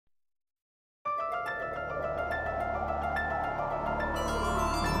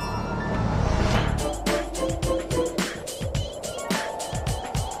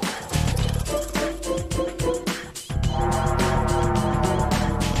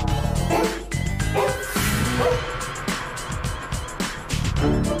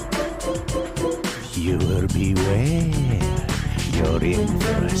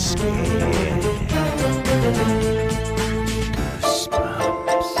scared.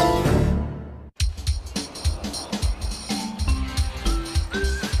 Goosebumps.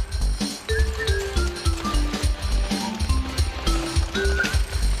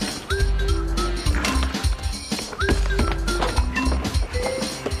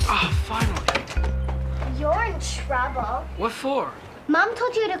 Oh, finally. You're in trouble. What for? Mom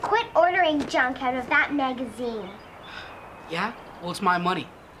told you to quit ordering junk out of that magazine. Yeah? Well, it's my money.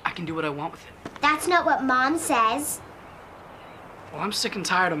 I can do what I want with it. That's not what Mom says. Well, I'm sick and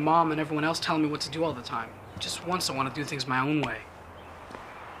tired of Mom and everyone else telling me what to do all the time. Just once I want to do things my own way.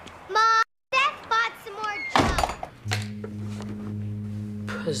 Mom, Seth bought some more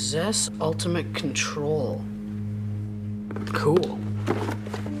junk. Possess ultimate control. Cool.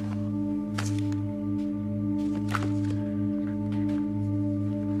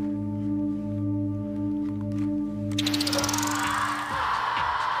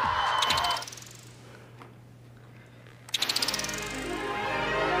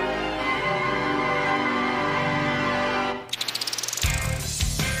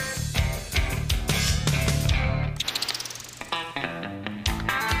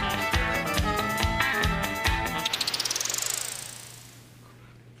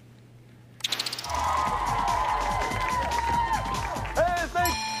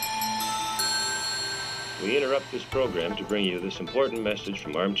 We interrupt this program to bring you this important message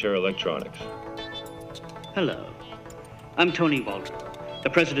from Armchair Electronics. Hello. I'm Tony Waldron, the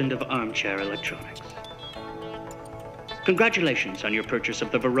president of Armchair Electronics. Congratulations on your purchase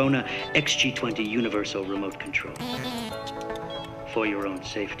of the Verona XG20 Universal Remote Control. For your own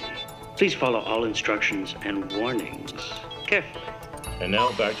safety, please follow all instructions and warnings carefully. And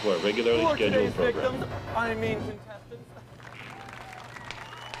now back to our regularly scheduled program. Victims, I mean contestants.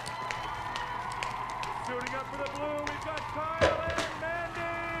 Shooting up for the blue, we've got Kyle and Mandy.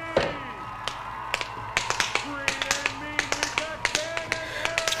 Green and mean, we've got Ben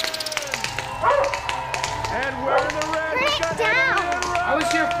and Aaron. And we're in the red, Put we've it got down. Emily and Robert. I was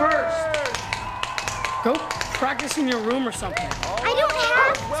here first. Go practice in your room or something. I don't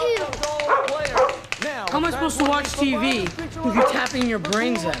have to. How am I supposed to watch TV if you're tapping your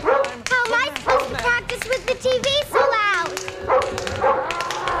brains out? How am I supposed to practice with the TV so loud?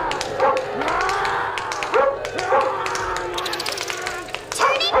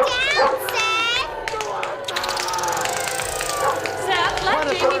 Turn it down, Seth. Seth, let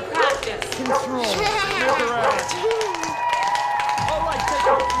Jamie practice. All right, take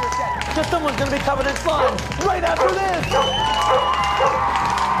over your set. Because someone's going to be covered in slime right after this.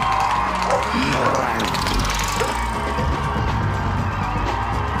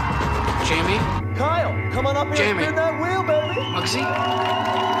 Jamie? Kyle, come on up here Jamie. and spin that wheel, baby. Muggsy?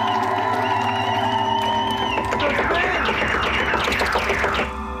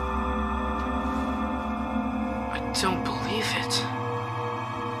 I don't believe it.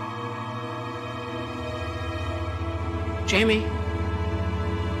 Jamie?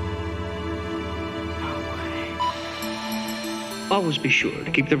 No way. Always be sure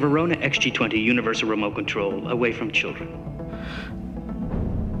to keep the Verona XG20 Universal Remote Control away from children.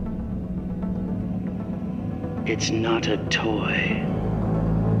 It's not a toy.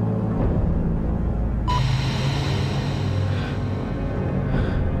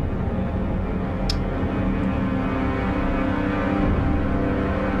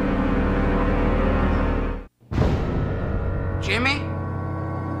 Jamie?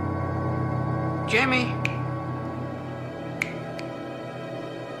 Jamie?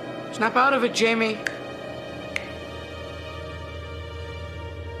 Snap out of it, Jamie.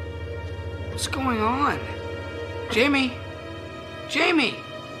 What's going on? Jamie? Jamie!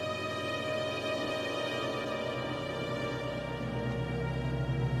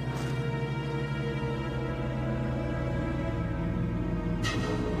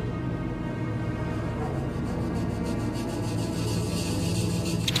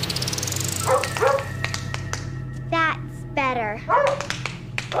 That's better.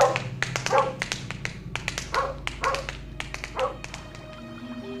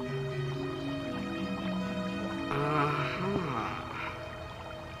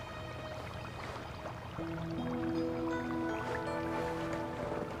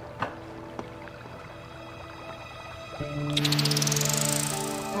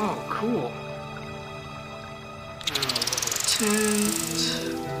 Oh, cool. A little tint.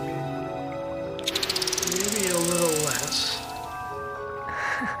 Maybe a little less.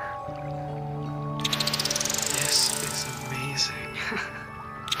 This is amazing.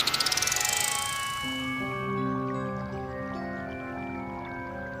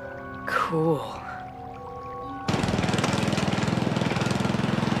 Cool.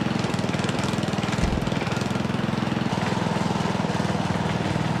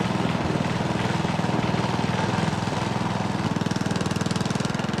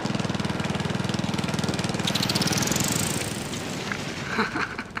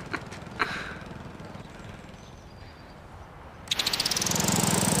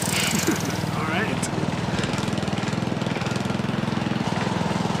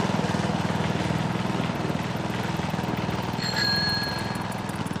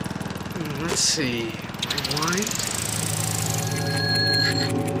 see. Rewind.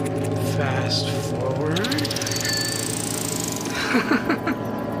 Fast forward.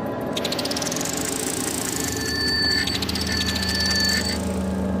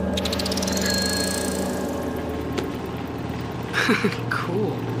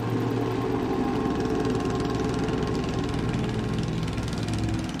 Cool.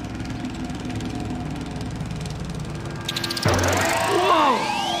 Whoa!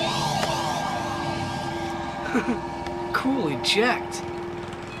 Cool eject.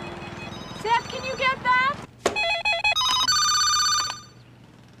 Seth, can you get that?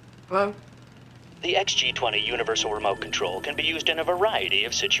 Hello? The XG20 universal remote control can be used in a variety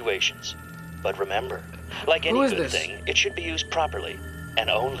of situations. But remember, like any Who is good this? thing, it should be used properly and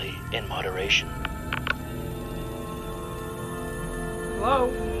only in moderation.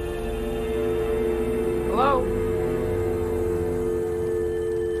 Hello? Hello?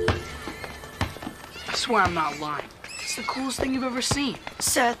 I swear I'm not lying. It's the coolest thing you've ever seen.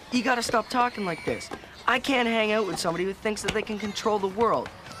 Seth, you gotta stop talking like this. I can't hang out with somebody who thinks that they can control the world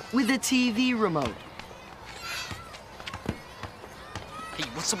with a TV remote. Hey,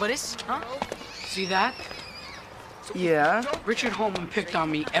 what's up with this? Huh? See that? Yeah? Richard Holman picked on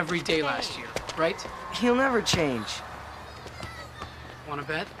me every day last year, right? He'll never change. Wanna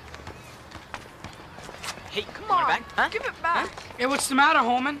bet? Hey, come on. Back? Huh? Give it back. Hey, what's the matter,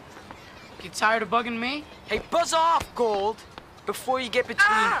 Holman? You tired of bugging me? Hey, buzz off, Gold, before you get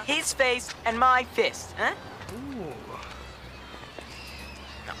between his face and my fist, huh? Ooh.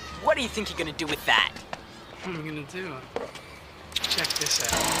 Now, what do you think you're gonna do with that? What am I gonna do? Check this out.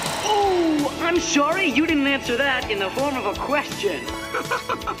 Oh, I'm sorry, you didn't answer that in the form of a question.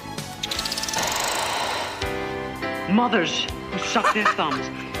 Mothers who suck their thumbs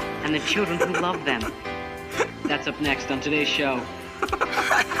and the children who love them. That's up next on today's show.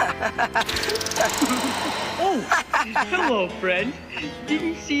 Oh, hello, friend.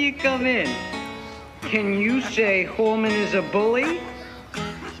 Didn't see you come in. Can you say Holman is a bully?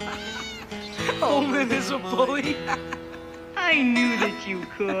 Holman is a bully? I knew that you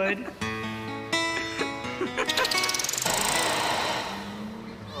could.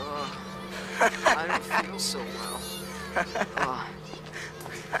 I don't feel so well.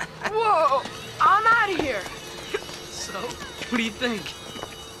 Whoa! I'm out of here. So, what do you think?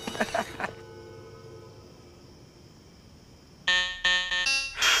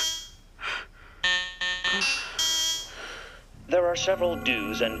 There are several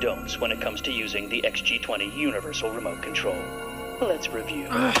do's and don'ts when it comes to using the XG20 universal remote control. Let's review.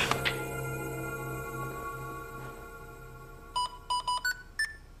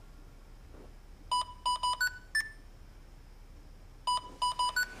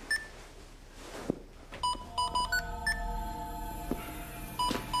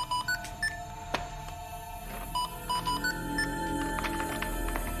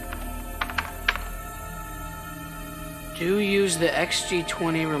 Do use the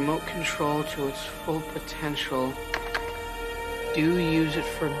XG20 remote control to its full potential. Do use it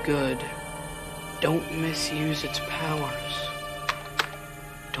for good. Don't misuse its powers.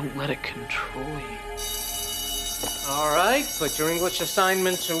 Don't let it control you. All right, put your English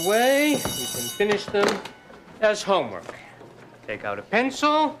assignments away. You can finish them as homework. Take out a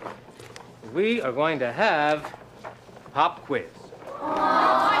pencil. We are going to have a pop quiz.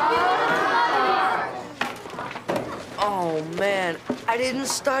 Oh, man, I didn't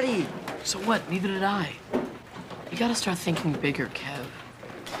study. So what? Neither did I. You gotta start thinking bigger, Kev.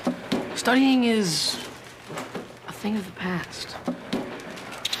 Studying is a thing of the past.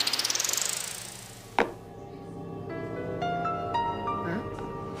 Huh?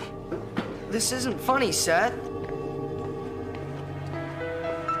 This isn't funny, Seth.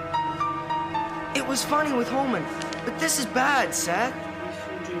 It was funny with Holman, but this is bad, Seth.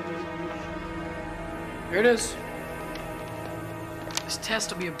 Here it is. This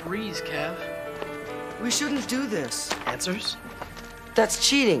test will be a breeze, Kev. We shouldn't do this. Answers? That's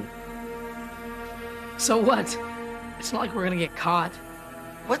cheating. So what? It's not like we're gonna get caught.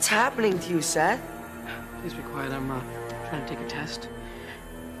 What's happening to you, Seth? Please be quiet. I'm trying to take a test.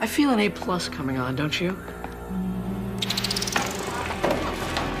 I feel an A+ coming on, don't you?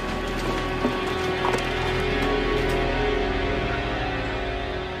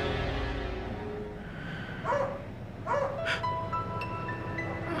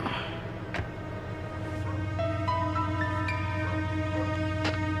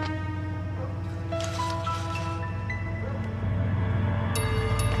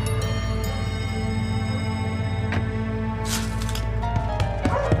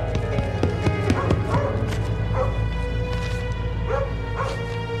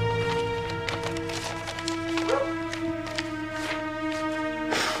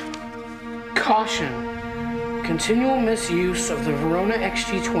 Caution. Continual misuse of the Verona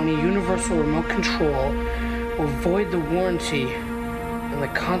XG20 universal remote control will void the warranty, and the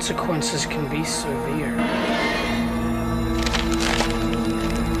consequences can be severe.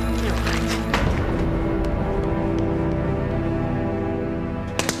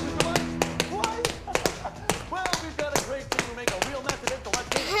 Well, we've got a great team to make a real mess of it. So let's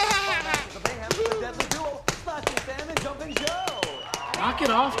get it. The mayhem with the deadly duo, Slashing Sam and Jumping Joe. Knock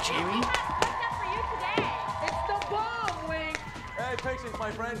it off, Jamie. Hey, patience,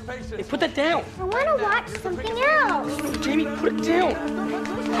 my friend, patience. Hey, put that down. I want to watch something else. Jamie, put it down.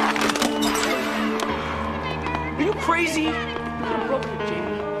 Are you crazy? You could have broken it,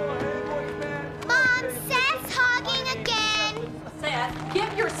 Jamie. Mom, Seth's hogging again. Seth,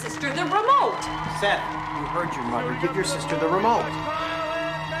 give your sister the remote. Seth, you heard your mother. Give your sister the remote.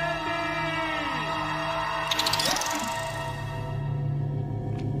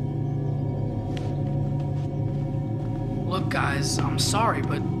 Look, guys, I'm sorry,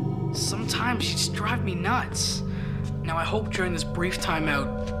 but sometimes you just drive me nuts. Now, I hope during this brief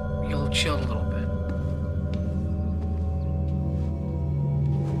timeout, you'll chill a little bit.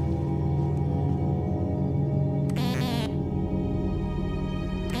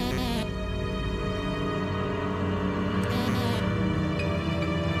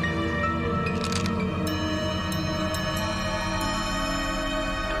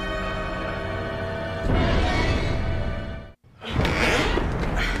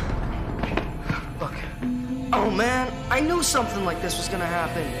 Oh man, I knew something like this was gonna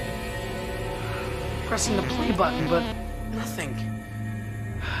happen. Pressing the play button, but nothing.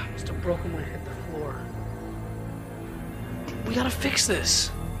 Must have broken when I hit the floor. We gotta fix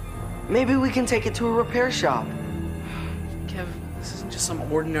this. Maybe we can take it to a repair shop. Kev, this isn't just some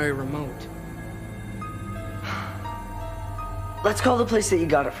ordinary remote. Let's call the place that you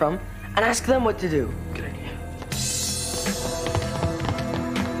got it from and ask them what to do. Good idea.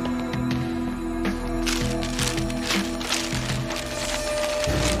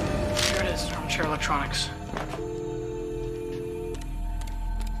 Here it is, Armchair Electronics.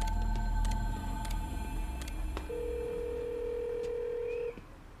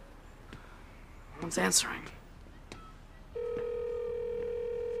 No one's answering.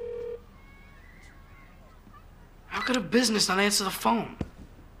 How could a business not answer the phone?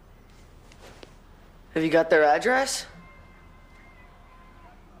 Have you got their address?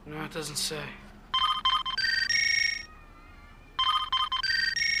 No, it doesn't say.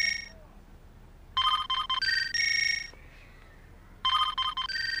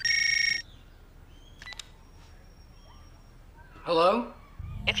 Hello?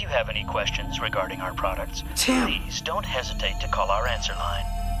 If you have any questions regarding our products, Tim. please don't hesitate to call our answer line.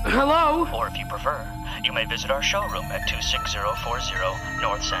 Hello? Or if you prefer, you may visit our showroom at 26040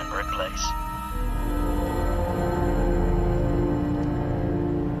 North Sandburg Place.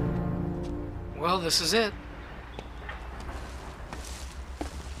 Well, this is it.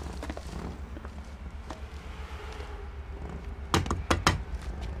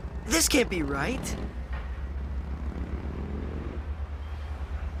 This can't be right.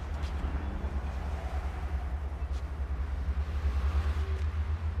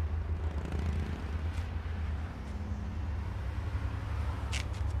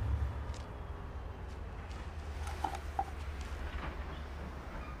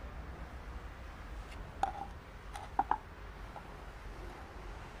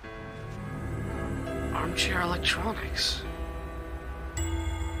 Armchair Electronics.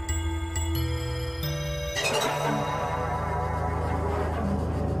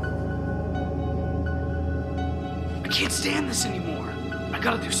 I can't stand this anymore. I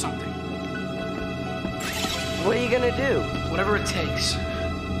gotta do something. What are you gonna do? Whatever it takes.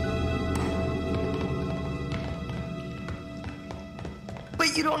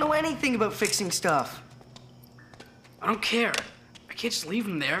 But you don't know anything about fixing stuff. I don't care. I can't just leave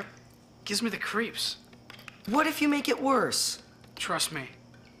them there. It gives me the creeps. What if you make it worse? Trust me.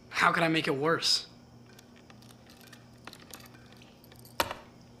 How can I make it worse?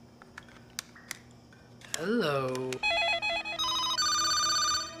 Hello.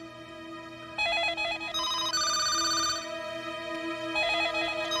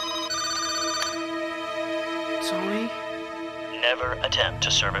 Tony? Never attempt to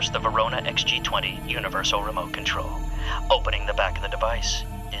service the Verona XG20 Universal Remote Control. Opening the back of the device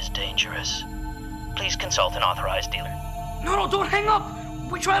is dangerous. Please consult an authorized dealer. No, don't hang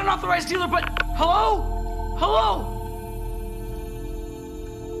up! We tried an authorized dealer, but... Hello? Hello?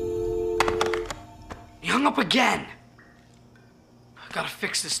 He hung up again. I gotta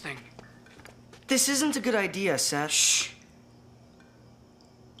fix this thing. This isn't a good idea, Seth. Shh.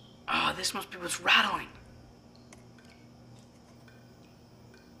 Ah, this must be what's rattling.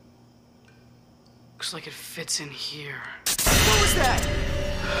 Looks like it fits in here. What was that?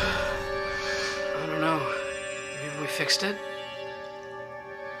 I don't know. Maybe we fixed it?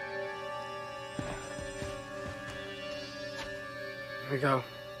 Here we go.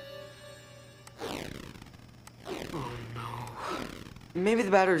 Oh no. Maybe the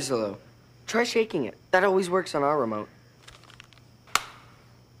battery's low. Try shaking it. That always works on our remote.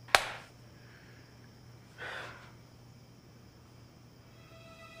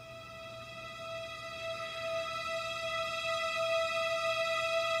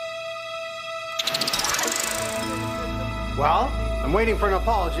 Well, I'm waiting for an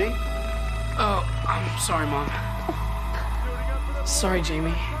apology. Oh, I'm sorry, Mom. Sorry,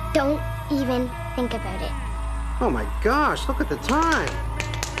 Jamie. Don't even think about it. Oh my gosh, look at the time.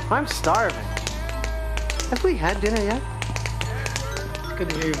 I'm starving. Have we had dinner yet? It's good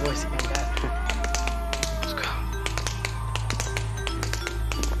to hear your voice again, Dad. Let's go.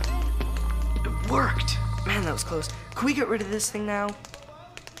 It worked. Man, that was close. Can we get rid of this thing now?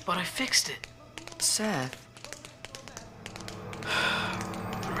 But I fixed it. Seth.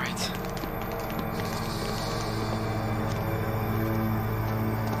 All right.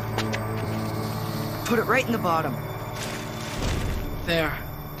 Put it right in the bottom. There.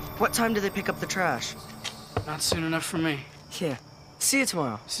 What time do they pick up the trash? Not soon enough for me. Yeah. See you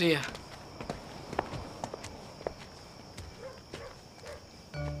tomorrow. See ya.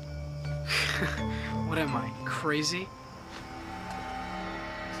 What am I, crazy?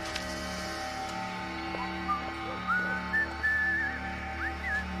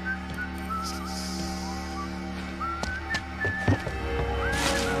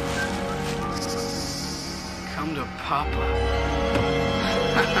 Come to Papa.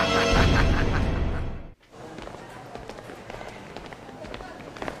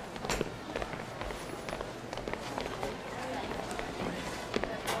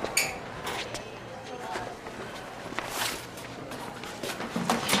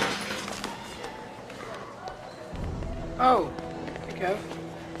 Oh, hey, Kev.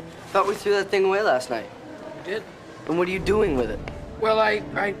 Thought we threw that thing away last night. You did? And what are you doing with it? Well, I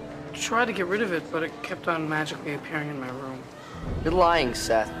tried to get rid of it, but it kept on magically appearing in my room. You're lying,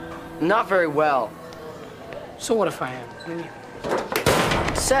 Seth. Not very well. So what if I am? I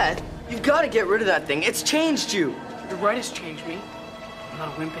mean, Seth, you've got to get rid of that thing. It's changed you. your right has changed me. I'm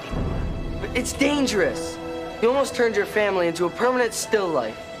not a wimp anymore. But it's dangerous. You almost turned your family into a permanent still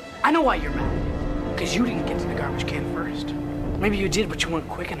life. I know why you're mad. Because you didn't get to the garbage can first. Maybe you did, but you weren't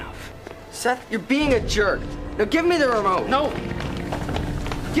quick enough. Seth, you're being a jerk. Now give me the remote. No.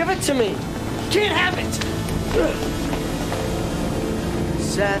 Give it to me. Can't have it.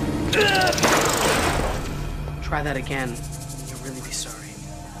 Seth. Try that again. You'll really be sorry.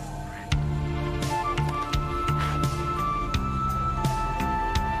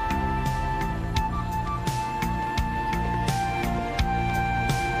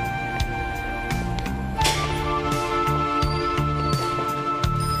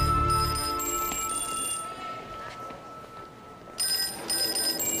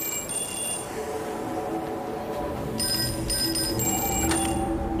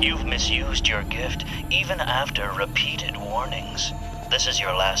 You've misused your gift even after repeated warnings. This is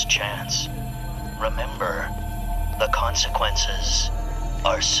your last chance. Remember, the consequences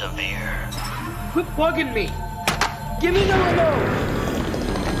are severe. Quit bugging me. Give me the remote.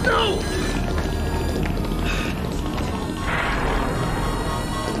 No!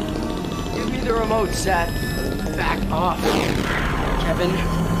 Give me the remote, Seth. Back off, Kevin.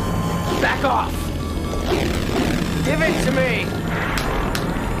 Back off. Give it to me.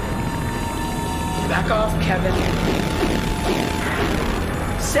 Back off, Kevin.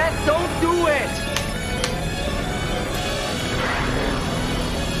 Seth, don't do it.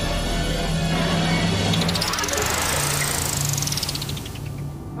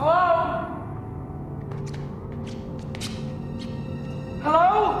 Hello?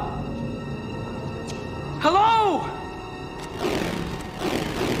 Hello? Hello?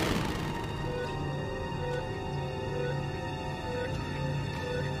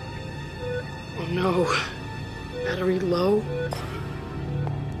 Oh no. Battery low?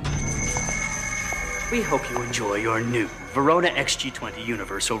 We hope you enjoy your new Verona XG20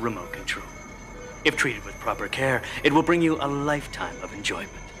 Universal Remote Control. If treated with proper care, it will bring you a lifetime of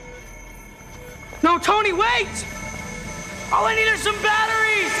enjoyment. No, Tony, wait! All I need are some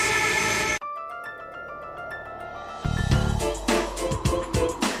batteries!